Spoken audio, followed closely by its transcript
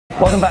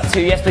Welcome back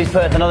to Yes Please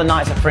Perth. Another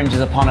Nights at Fringe is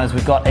upon us.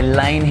 We've got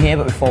Elaine here,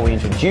 but before we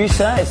introduce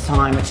her, it's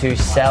time to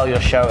sell your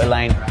show,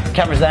 Elaine.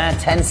 Camera's there,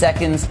 10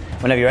 seconds,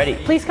 whenever you're ready.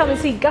 Please come and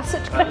see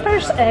Gusset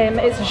Grippers.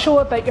 It's a show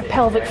about your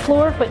pelvic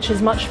floor, which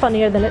is much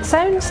funnier than it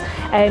sounds.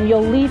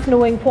 You'll leave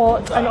knowing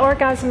what an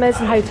orgasm is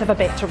and how to have a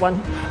better one.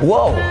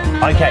 Whoa,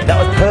 okay,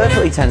 that was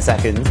perfectly 10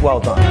 seconds. Well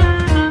done.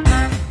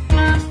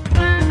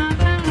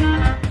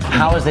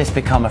 How has this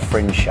become a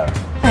Fringe show?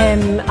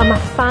 I'm a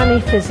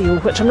fanny physio,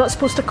 which I'm not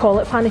supposed to call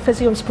it fanny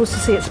physio. I'm supposed to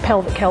say it's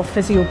pelvic health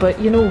physio,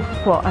 but you know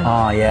what?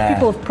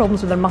 People have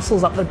problems with their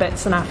muscles up their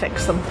bits and I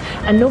fix them.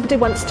 And nobody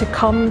wants to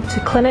come to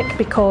clinic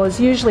because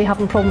usually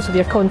having problems with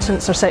your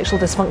continence or sexual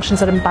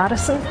dysfunctions are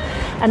embarrassing.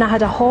 And I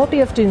had a hobby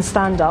of doing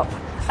stand-up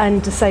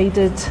and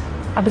decided,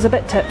 I was a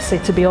bit tipsy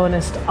to be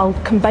honest, I'll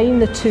combine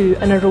the two,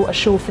 and I wrote a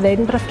show for the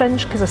Edinburgh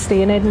Fringe because I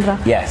stay in Edinburgh.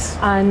 Yes.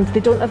 And they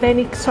don't have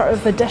any sort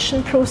of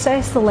audition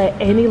process, they'll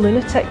let any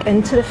lunatic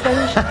into the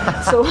Fringe.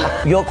 So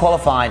you're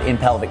qualified in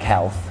pelvic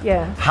health.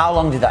 Yeah. How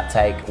long did that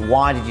take?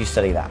 Why did you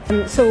study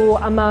that? So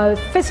I'm a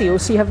physio,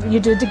 so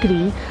you do a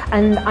degree,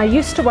 and I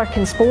used to work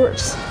in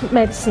sports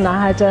medicine.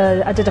 I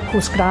did a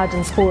postgrad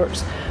in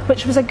sports,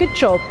 which was a good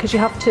job because you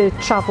have to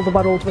travel the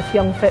world with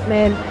young fit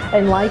men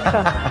in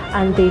Lycra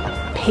and they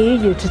pay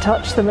you to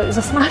touch them. It was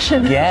a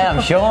smashing. Yeah,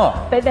 I'm sure.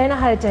 But then I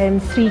had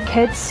 3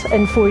 kids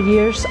in 4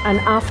 years, and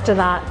after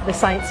that the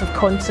science of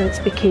continence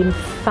became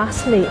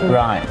fascinating.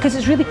 Right. Because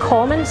it's really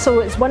common, so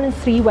it's 1 in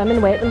 3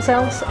 women wet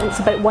themselves, and it's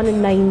about 1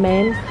 in 9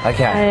 men.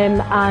 Okay.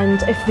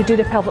 And if they do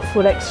the pelvic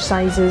floor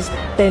exercises,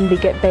 then they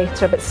get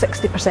better. About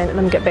 60% of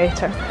them get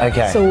better.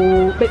 Okay.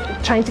 So, but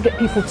trying to get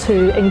people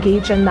to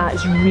engage in that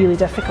is really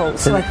difficult.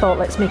 So I thought,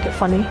 let's make it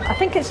funny. I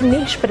think it's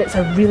niche, but it's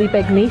a really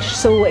big niche.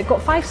 So it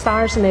got 5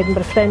 stars in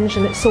Edinburgh Fringe,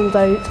 and it sold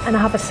out, and I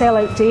have a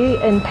sellout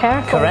day in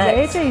Perth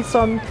already,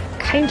 so I'm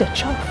kind of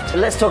chuffed.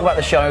 Let's talk about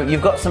the show.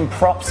 You've got some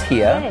props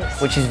here, yes,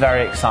 which is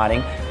very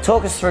exciting.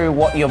 Talk us through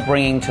what you're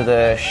bringing to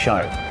the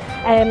show.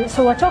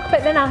 So I talk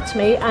about the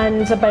anatomy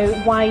and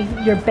about why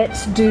your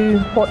bits do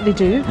what they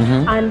do,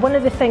 and one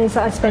of the things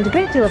that I spend a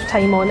great deal of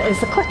time on is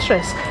the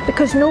clitoris,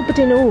 because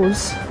nobody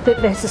knows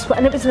that this is,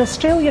 and it was an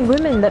Australian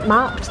woman that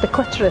mapped the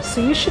clitoris,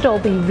 so you should all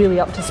be really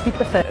up to speed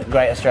with it.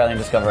 Great Australian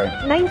discovery.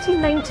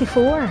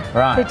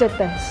 1994 they did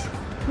this.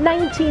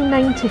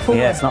 1994.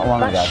 Yeah, it's not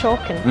long ago. That's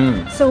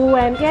shocking. So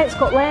yeah, it's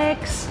got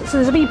legs. So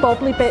there's a wee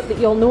bobbly bit that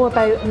you'll know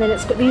about, and then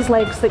it's got these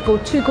legs that go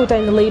 2 go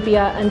down the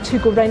labia and 2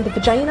 go round the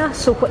vagina.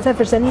 So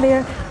whatever's in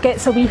there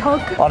gets a wee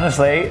hug.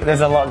 Honestly, there's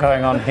a lot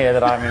going on here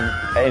that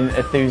I'm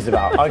enthused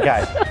about.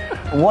 Okay.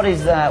 What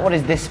is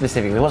this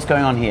specifically? What's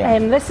going on here?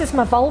 This is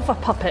my vulva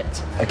puppet.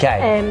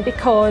 Okay.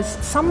 Because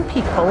some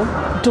people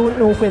don't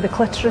know where the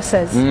clitoris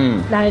is.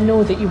 Now I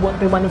know that you won't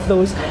be one of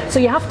those. So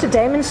you have to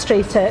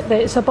demonstrate it,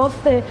 that it's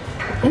above the...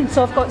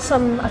 So I've got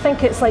some, I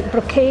think it's like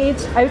brocade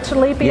outer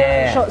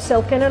labia, short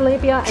silk inner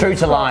labia. True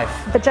to life.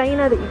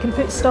 Vagina that you can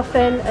put stuff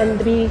in, and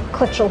the wee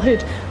clitoral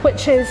hood,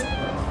 which is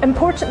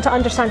important to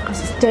understand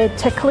because it's dead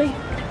tickly.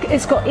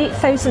 It's got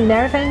 8,000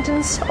 nerve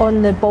endings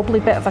on the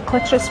bobbly bit of a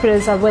clitoris,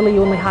 whereas a willy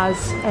only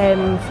has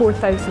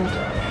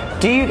 4,000.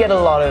 Do you get a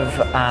lot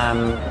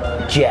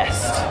of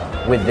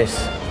jest with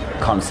this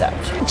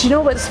concept? Do you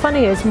know what's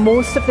funny is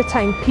most of the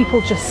time people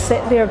just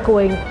sit there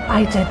going,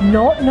 I did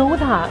not know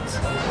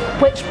that.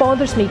 Which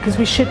bothers me because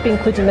we should be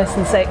including this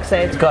in sex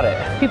ed. Got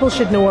it. People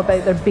should know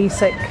about their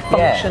basic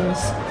functions.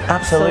 Yeah,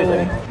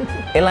 absolutely.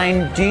 So.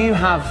 Elaine, do you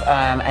have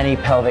any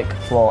pelvic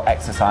floor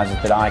exercises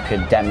that I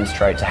could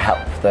demonstrate to help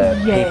the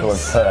people of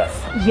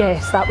Perth?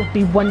 Yes, that would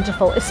be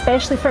wonderful,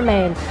 especially for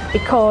men,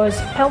 because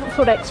pelvic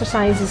floor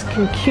exercises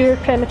can cure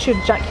premature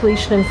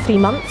ejaculation in 3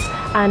 months,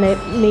 and it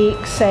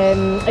makes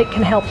it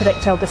can help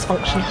erectile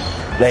dysfunction.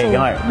 There you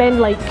go. Men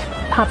like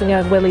having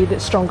a willy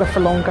that's stronger for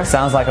longer.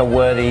 Sounds like a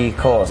worthy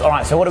cause. All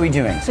right, so what are we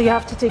doing? So you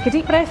have to take a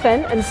deep breath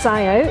in and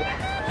sigh out,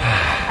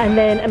 and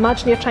then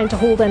imagine you're trying to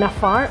hold in a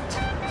fart,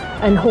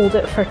 and hold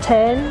it for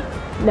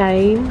 10,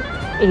 9,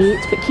 8,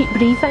 but keep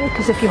breathing,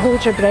 because if you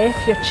hold your breath,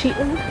 you're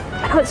cheating.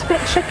 I know it's a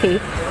bit tricky,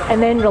 and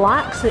then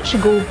relax, and it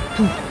should go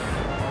poof.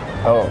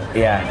 Oh,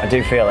 yeah, I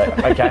do feel it.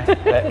 Okay,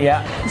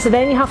 yeah. So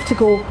then you have to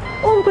go,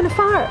 oh, I'm going to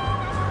fart.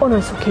 Oh no,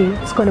 it's okay,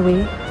 it's gone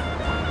away.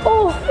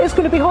 Oh, it's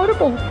going to be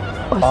horrible.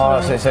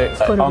 Oh, so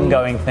it's an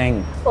ongoing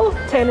thing. Oh,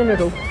 10 in a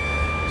row.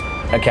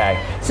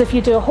 Okay. So if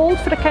you do a hold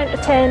for a count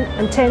of 10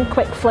 and 10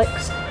 quick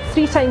flicks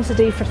 3 times a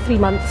day for 3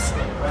 months,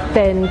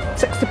 then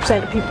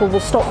 60% of people will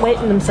stop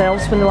wetting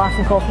themselves when they laugh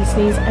and cough and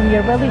sneeze, and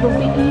your willy will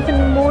be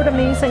even more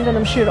amazing than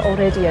I'm sure it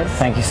already is.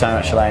 Thank you so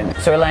much, Elaine.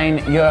 So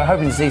Elaine, you're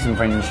hoping to see some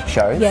Fringe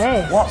shows?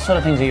 Yes. What sort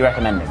of things are you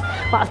recommending?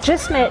 Well, I've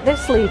just met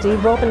this lady,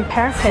 Robin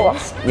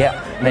Perkins.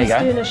 Yeah, there you go.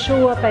 Who's doing a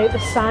show about the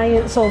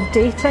science of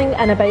dating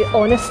and about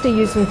honesty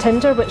using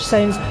Tinder, which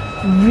sounds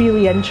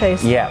really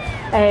interesting. Yeah.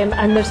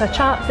 And there's a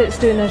chap that's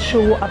doing a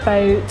show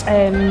about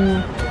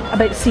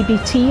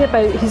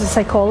CBT, he's a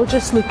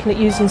psychologist looking at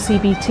using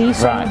CBT,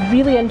 so I'm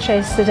really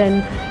interested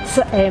in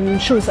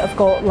shows that have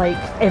got like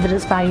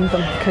evidence behind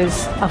them,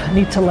 because I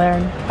need to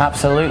learn.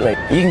 Absolutely.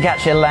 You can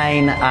catch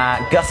Elaine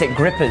at Gusset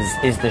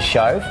Grippers is the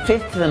show.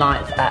 5th to the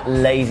 9th at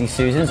Lazy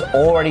Susan's.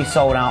 Already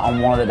sold out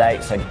on one of the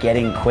dates, so get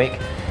in quick.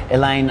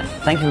 Elaine,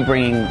 thank you for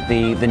bringing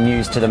the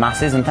news to the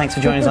masses, and thanks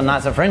for joining us on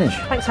Nights at Fringe.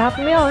 Thanks for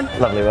having me on.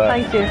 Lovely work.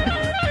 Thank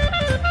you.